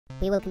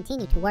we will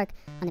continue to work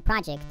on the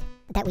project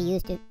that we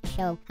used to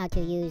show how to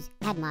use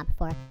AdMob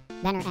for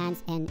banner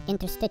ads and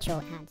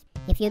interstitial ads.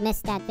 If you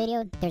missed that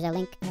video, there's a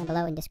link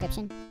below in the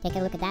description. Take a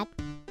look at that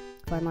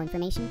for more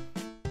information.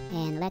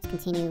 And let's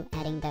continue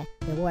adding the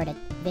rewarded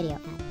video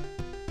ad.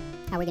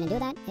 How we're going to do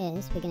that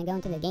is we're going to go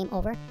into the Game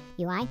Over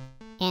UI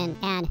and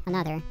add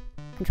another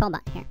control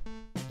button here.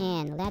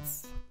 And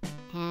let's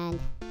add,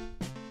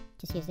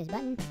 just use this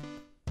button.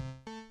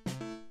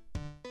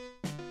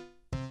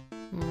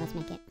 Let's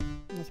make it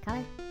this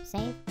color.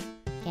 Save.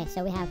 Okay,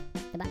 so we have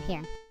the button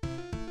here.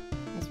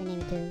 Let's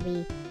rename it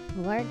to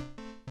Reward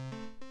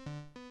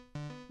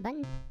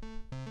button.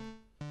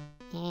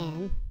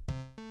 And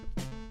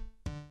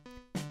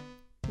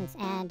let's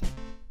add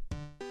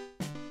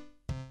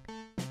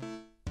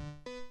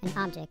an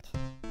object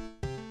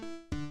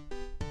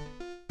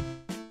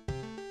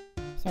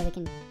so we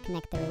can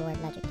connect the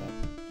reward logic to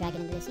it. Drag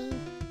it into the scene.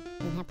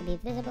 Doesn't have to be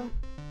visible,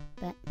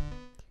 but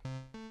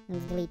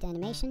let's delete the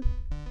animation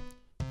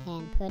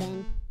and put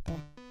in the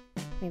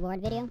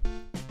reward video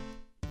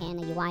and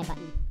the UI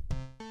button.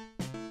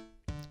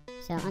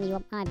 So on the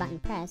UI button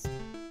pressed,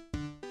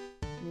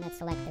 and let's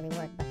select the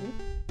reward button.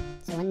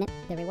 So when the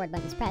reward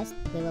button is pressed,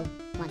 we will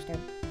launch the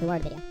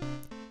reward video.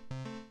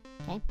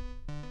 Okay,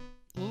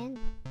 and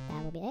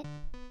that will be it.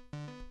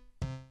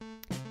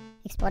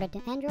 Export it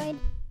to Android.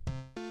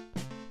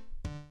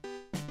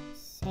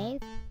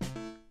 Save.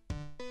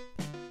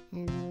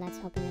 And let's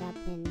open it up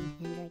in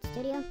Android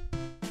Studio.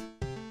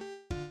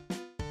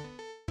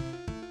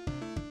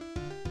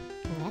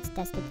 Now let's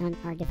test it on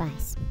our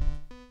device.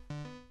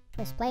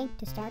 Press play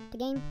to start the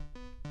game.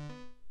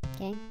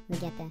 Okay, we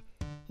get the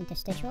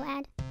interstitial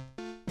ad.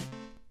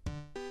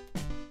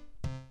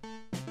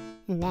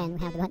 And then we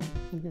have the button.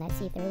 And let's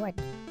see if the reward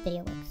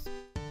video works.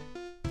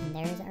 And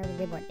there's our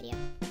reward video.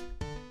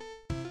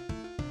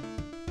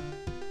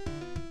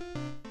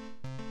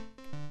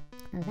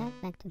 With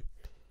that, back to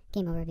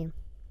game overview.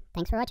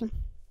 Thanks for watching.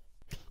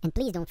 And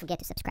please don't forget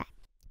to subscribe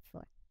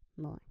for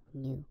more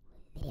new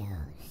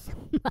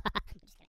videos.